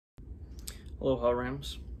Aloha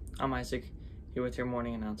Rams, I'm Isaac, here with your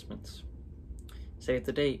morning announcements. Save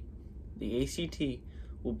the date. The ACT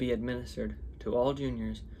will be administered to all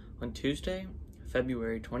juniors on Tuesday,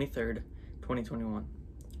 February 23rd, 2021.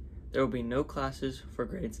 There will be no classes for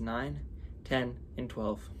grades 9, 10, and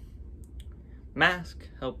 12. Masks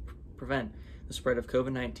help prevent the spread of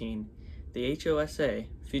COVID-19. The HOSA,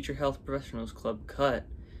 Future Health Professionals Club, cut,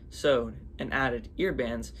 sewed, and added ear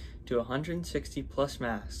bands to 160 plus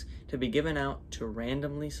masks to be given out to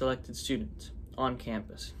randomly selected students on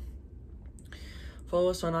campus.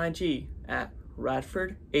 Follow us on IG at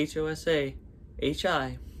Radford HOSA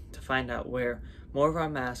HI to find out where more of our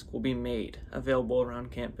masks will be made available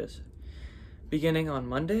around campus, beginning on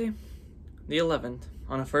Monday, the 11th,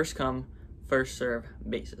 on a first come, first serve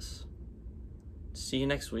basis. See you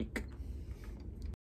next week.